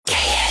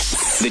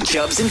The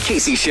Chubbs and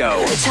Casey Show.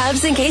 The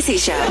Chubbs and Casey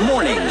Show.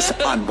 Mornings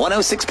on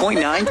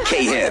 106.9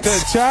 K-Hits.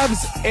 The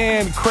Chubbs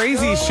and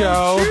Crazy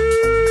Show.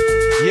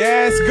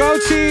 Yes, go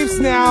Chiefs.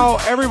 Now,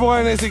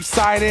 everyone is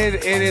excited.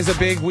 It is a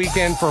big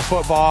weekend for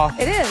football.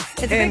 It is.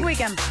 It's a big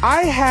weekend.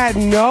 I had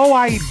no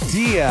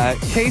idea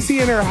Casey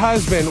and her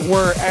husband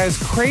were as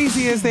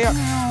crazy as they are.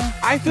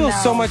 I feel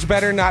so much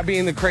better not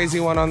being the crazy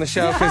one on the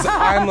show because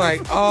I'm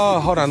like, oh,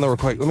 hold on, real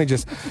quick. Let me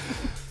just.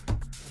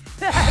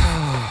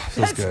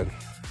 Feels good.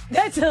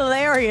 That's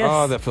hilarious.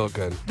 Oh, that felt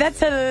good. That's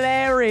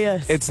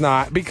hilarious. It's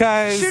not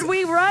because. Should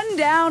we run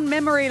down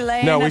memory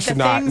lane? No, we should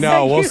not.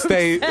 No, we'll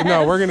stay.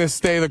 No, we're going to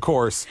stay the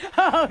course.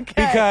 Okay.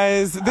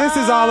 Because this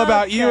is all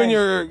about you and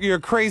your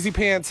crazy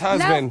pants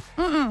husband.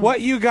 No.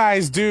 What you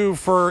guys do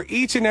for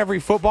each and every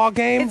football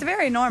game. It's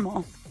very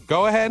normal.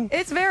 Go ahead.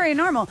 It's very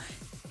normal.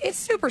 It's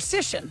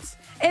superstitions.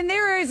 And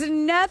there is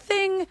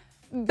nothing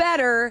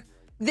better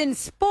than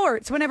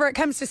sports whenever it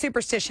comes to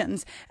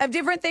superstitions of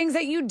different things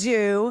that you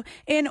do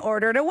in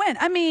order to win.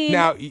 I mean,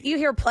 now, you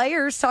hear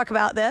players talk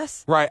about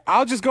this. Right.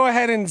 I'll just go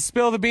ahead and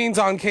spill the beans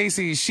on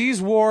Casey.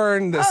 She's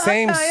worn the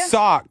same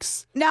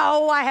socks.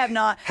 No, I have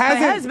not. My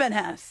husband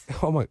has.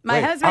 Oh my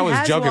husband I was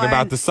has joking one.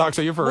 about the socks.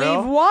 Are you for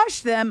real? We've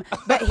washed them,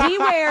 but he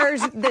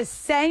wears the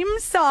same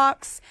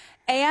socks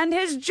and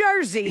his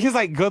jersey. He's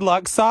like good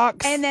luck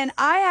socks. And then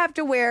I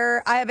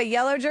have a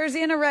yellow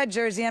jersey and a red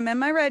jersey. I'm in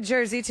my red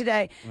jersey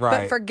today.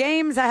 Right. But for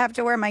games, I have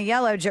to wear my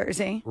yellow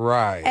jersey.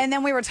 Right. And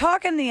then we were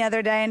talking the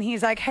other day, and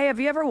he's like, hey, have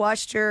you ever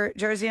washed your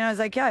jersey? And I was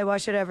like, yeah, I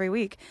wash it every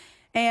week.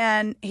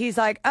 And he's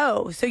like,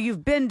 oh, so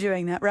you've been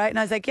doing that, right? And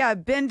I was like, yeah,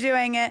 I've been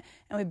doing it,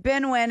 and we've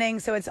been winning,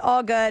 so it's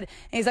all good. And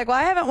he's like, well,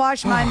 I haven't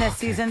washed mine this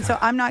season, so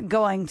I'm not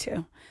going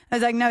to. I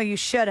was like, no, you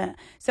shouldn't.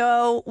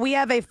 So we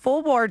have a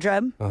full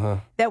wardrobe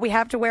that we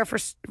have to wear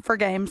for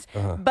games.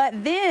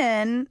 But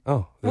then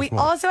we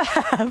also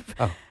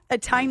have a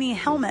tiny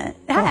helmet.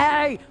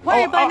 Hey, why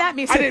are you playing that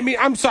music? I didn't mean,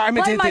 I'm sorry, I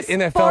meant to hit the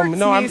NFL.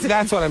 No, music.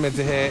 that's what I meant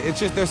to hit. It's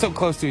just, they're so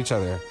close to each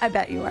other. I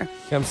bet you are.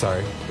 I'm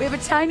sorry. We have a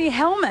tiny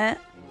helmet.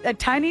 A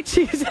tiny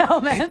Chiefs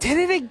helmet. I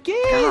did it again.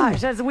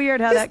 Gosh, that's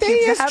weird how that thing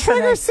keeps is happening.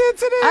 trigger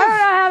sensitive. I don't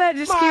know how that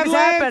just keeps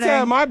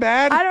happening. My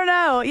bad. I don't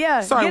know.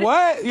 Yeah. Sorry,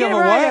 what? You Get have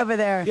it a right what? over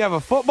there. You have a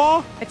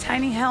football? A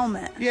tiny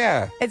helmet.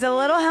 Yeah. It's a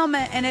little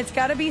helmet, and it's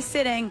got to be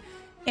sitting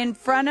in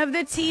front of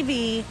the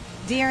TV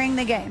during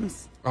the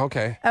games.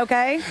 Okay.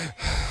 Okay?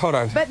 Hold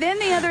on. But then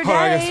the other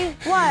day,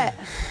 what?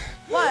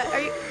 What?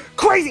 Are you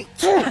crazy?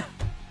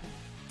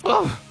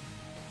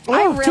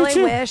 I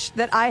really wish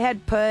that I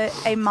had put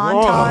a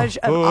montage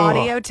of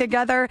audio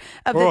together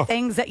of the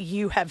things that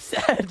you have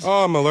said.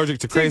 Oh, I'm allergic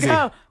to crazy. To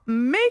go,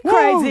 me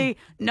crazy?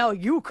 No,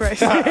 you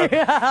crazy. All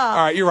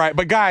right, you're right.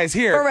 But guys,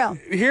 For real.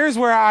 here's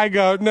where I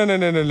go,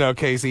 no,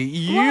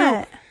 Casey.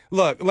 What?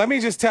 Look, let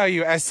me just tell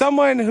you, as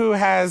someone who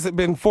has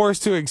been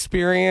forced to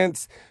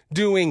experience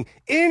doing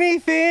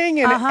anything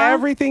and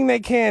everything they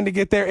can to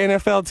get their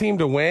NFL team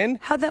to win.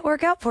 How'd that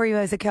work out for you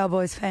as a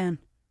Cowboys fan?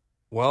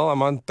 Well,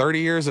 I'm on 30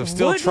 years of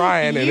still Wouldn't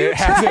trying, and you it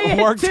hasn't try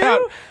it worked too? out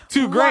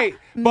too great.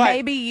 But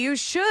maybe you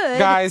should,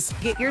 guys,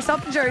 get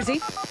yourself a jersey.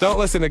 Don't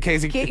listen to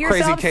Casey. Get Crazy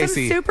yourself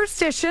Casey. some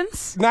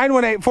superstitions.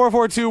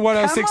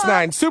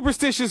 918-442-1069.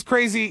 Superstitious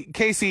Crazy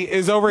Casey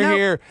is over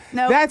here.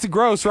 Nope. That's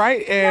gross,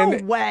 right? And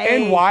No way.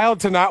 And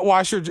wild to not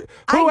wash your.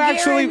 Who I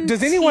actually?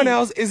 Does anyone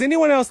else? Is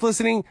anyone else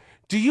listening?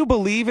 Do you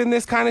believe in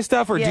this kind of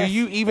stuff, or do Yes.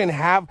 you even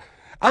have?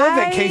 I love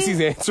that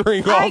Casey's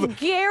answering all I the.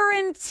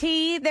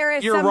 guarantee there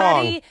is You're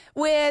somebody wrong.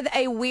 with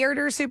a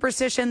weirder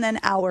superstition than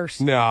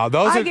ours. No,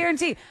 those I are.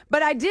 guarantee.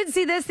 But I did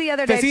see this the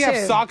other day, Does he too.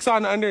 have socks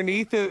on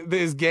underneath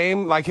his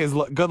game, like his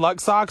good luck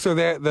socks, or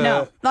the?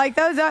 No, like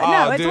those are, Oh,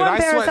 no, it's dude, one I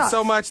pair of sweat socks.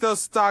 so much.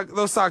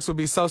 Those socks would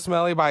be so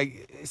smelly by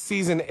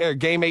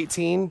game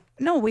 18.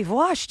 No, we've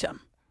washed them.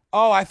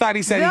 Oh, I thought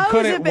he said Those he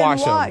couldn't have been wash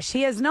them. washed.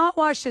 He has not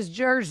washed his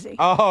jersey.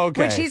 Oh,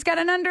 okay. Which he's got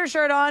an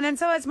undershirt on, and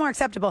so it's more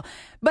acceptable.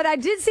 But I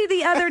did see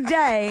the other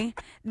day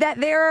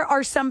that there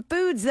are some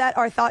foods that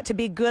are thought to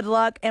be good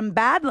luck and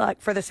bad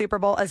luck for the Super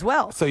Bowl as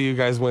well. So you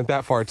guys went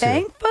that far too.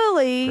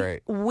 Thankfully,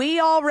 Great. we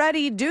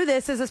already do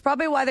this. This is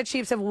probably why the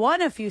Chiefs have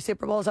won a few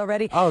Super Bowls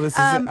already. Oh, this is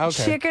it?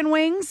 Okay. Chicken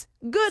wings,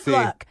 good See,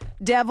 luck.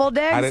 Deviled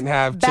eggs, I didn't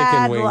have bad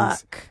chicken wings.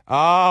 luck.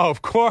 Oh,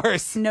 of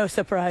course. No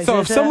surprise. So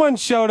if someone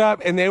showed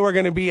up and they were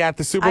going to be at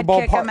the Super I'd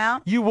Bowl kick them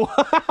out. you would.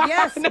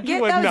 Yes, No, get you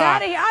those would not.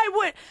 out of here. I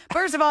would.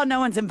 First of all, no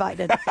one's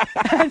invited.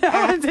 No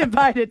one's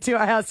invited to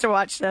our house to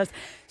watch this.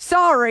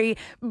 Sorry,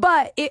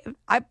 but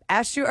I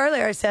asked you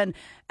earlier. I said,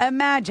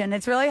 imagine.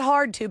 It's really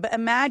hard to, but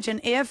imagine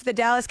if the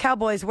Dallas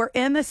Cowboys were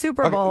in the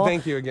Super Bowl.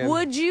 Thank you again.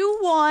 Would you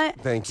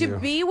want Thank to you.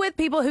 be with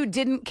people who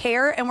didn't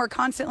care and were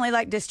constantly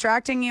like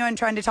distracting you and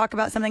trying to talk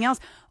about something else,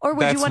 or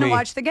would you want to me.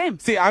 watch the game?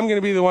 See, I'm going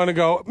to be the one to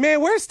go, man,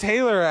 where's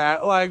Taylor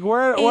at? Like,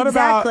 where?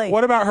 Exactly.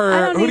 What about I her?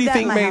 don't Who need do you that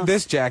think in my made house.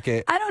 this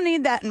jacket? I don't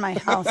need that in my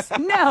house.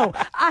 No,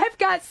 I've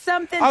got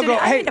something I'll to go, do.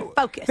 I hey, need to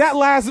focus. that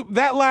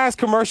last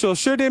commercial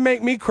sure did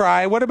make me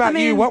cry. What about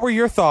you? What were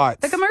your thoughts?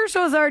 The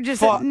commercials are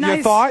just a Your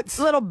nice thoughts?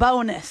 little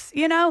bonus,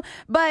 you know?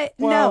 But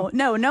Well-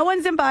 no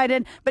one's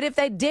invited. But if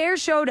they dare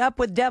showed up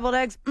with deviled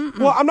eggs,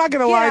 Well, I'm not going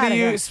to Get lie outta to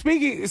you. here.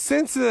 Speaking,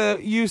 since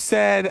you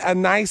said a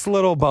nice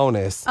little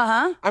bonus,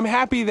 I'm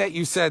happy that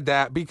you said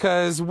that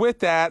because with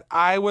that,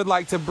 I would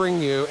like to bring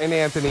you and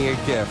Anthony a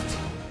gift.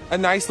 A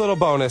nice little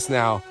bonus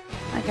now.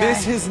 Okay.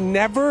 This has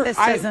never. This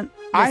doesn't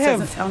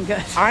sound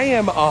good. I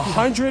am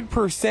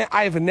 100%.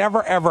 I have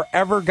never,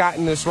 ever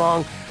gotten this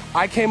wrong.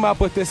 I came up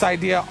with this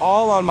idea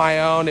all on my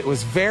own. It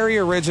was very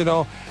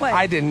original. Wait.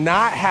 I did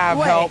not have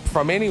Wait. help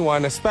from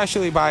anyone,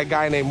 especially by a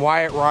guy named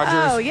Wyatt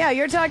Rogers. Oh, yeah.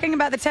 You're talking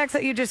about the text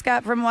that you just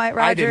got from Wyatt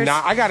Rogers. I did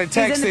not. I got a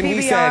text He's in the and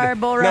he PBR, said,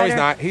 bull "No, he's rider.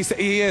 not." He said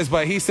he is,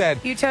 but he said,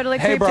 You totally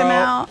hey, creeped bro, him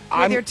out with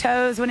I'm- your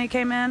toes when he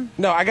came in?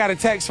 No, I got a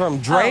text from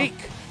Drake,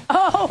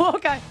 Oh,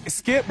 okay.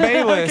 Skip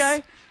Bayless,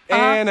 Okay.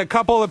 and a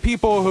couple of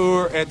people who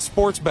are at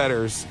sports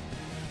bettors.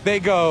 They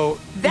go,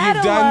 That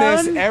 "You've done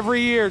this alone-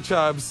 every year,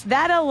 Chubbs."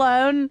 That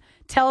alone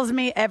tells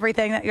me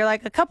everything that you're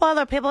like, a couple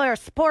other people are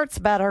sports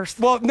bettors.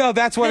 Well, no,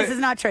 that's what This is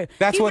not true.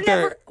 That's You've what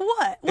they're. never,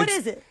 What? What it's-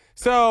 is it?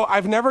 So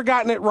I've never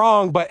gotten it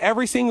wrong, but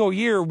every single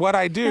year, what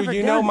I do, Never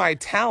you know, done it. my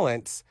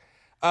talents.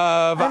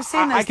 I've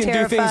seen I those can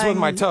do things with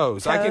my terrifying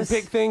toes. I can toes.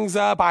 pick things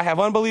up. I have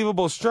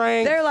unbelievable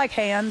strength. They're like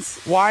hands.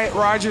 Wyatt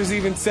Rogers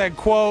even said,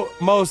 quote,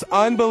 "most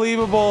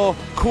unbelievable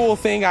cool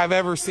thing I've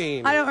ever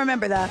seen." I don't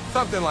remember that.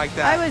 Something like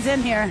that. I was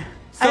in here.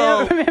 I So-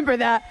 don't remember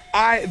that.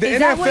 The Is NFL,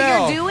 that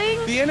what you're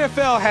doing? The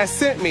NFL has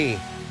sent me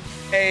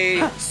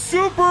a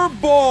Super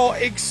Bowl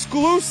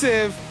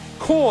exclusive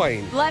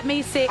coin. Let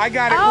me see. I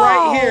got it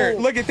right here.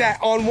 Look at that.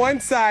 On one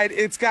side,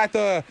 it's got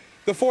the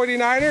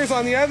 49ers.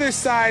 On the other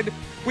side,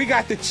 we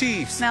got the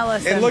Chiefs. Now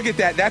listen. And look at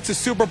that. That's a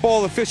Super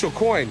Bowl official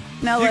coin.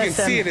 Now you listen.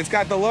 can see it. It's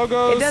got the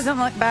logos. It doesn't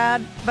look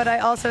bad, but I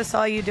also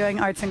saw you doing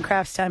arts and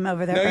crafts time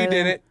over there. No, you earlier.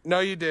 didn't. No,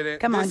 you didn't.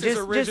 Come on, this is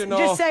just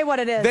original. say what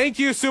it is. Thank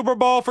you, Super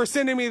Bowl, for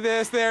sending me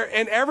this. There,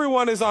 and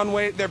everyone is on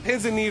wait. They're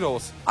pins and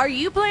needles. Are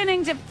you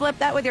planning to flip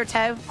that with your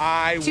toe?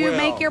 I to will.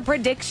 make your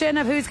prediction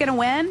of who's going to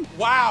win?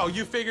 Wow,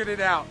 you figured it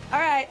out. All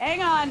right,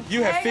 hang on.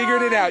 You have Hang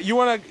figured it on. out. You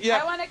want to? I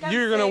Yeah. wanna come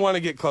You're gonna see. want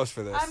to get close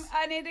for this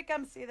I need to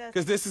come see this.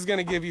 because this is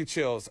gonna give you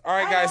chills. All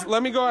right, I guys. don't-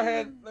 Let me go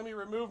ahead. Let me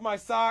remove my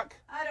sock.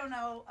 I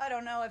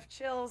don't know if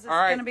chills is All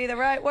right. going to be the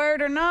right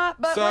word or not,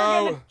 but So-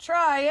 we're going to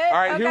try it. All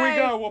right, here we Okay.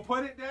 go. We'll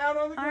put it down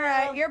on the All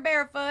ground. right, you're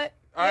barefoot.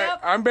 All right,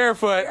 Yep. I'm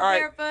barefoot. You're All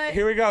right, barefoot.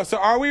 here we go. So,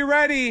 are we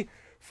ready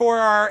for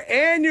our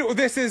annual?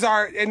 This is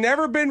our. It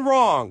never been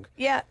wrong.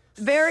 Yeah,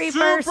 very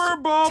Super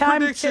first Bowl time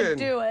prediction. to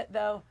do it,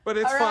 though. But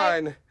it's All right?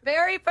 fine.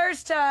 Very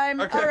first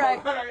time. Okay. All right.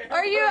 All right.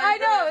 Are you? I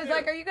know. It's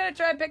like, are you going to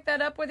try and pick that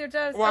up with your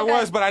toes? Well, Okay. I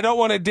was, but I don't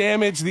want to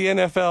damage the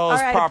NFL's All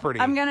right, property.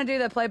 I'm going to do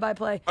the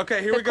play-by-play.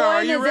 Okay, here The we go. Are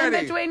coin you is ready?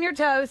 in between your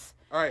toes.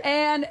 All right.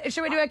 And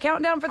should we do a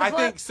countdown for the I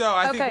flip? think so.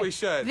 I think Okay. we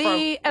should.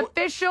 The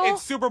official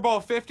It's Super Bowl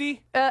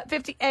 50.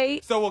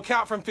 58. So we'll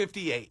count from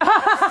 58.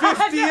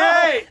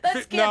 58.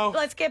 No,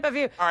 let's skip a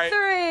few. All right.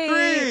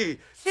 3,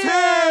 3,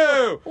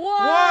 2, 1.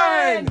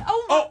 1.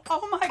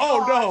 Oh my god.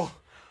 Oh no.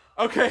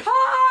 Okay. Ah!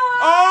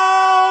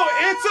 Oh,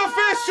 it's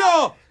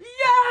official.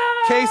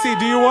 Yeah! Casey,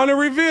 do you want to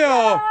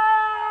reveal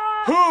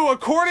who,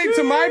 according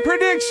to my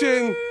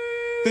prediction,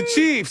 the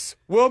Chiefs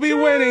will be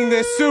winning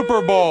this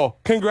Super Bowl?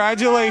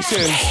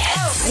 Congratulations.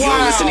 You're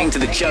listening to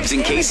the Chubbs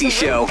and Casey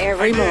Show.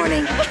 Every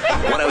morning.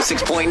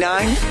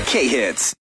 106.9 K Hits.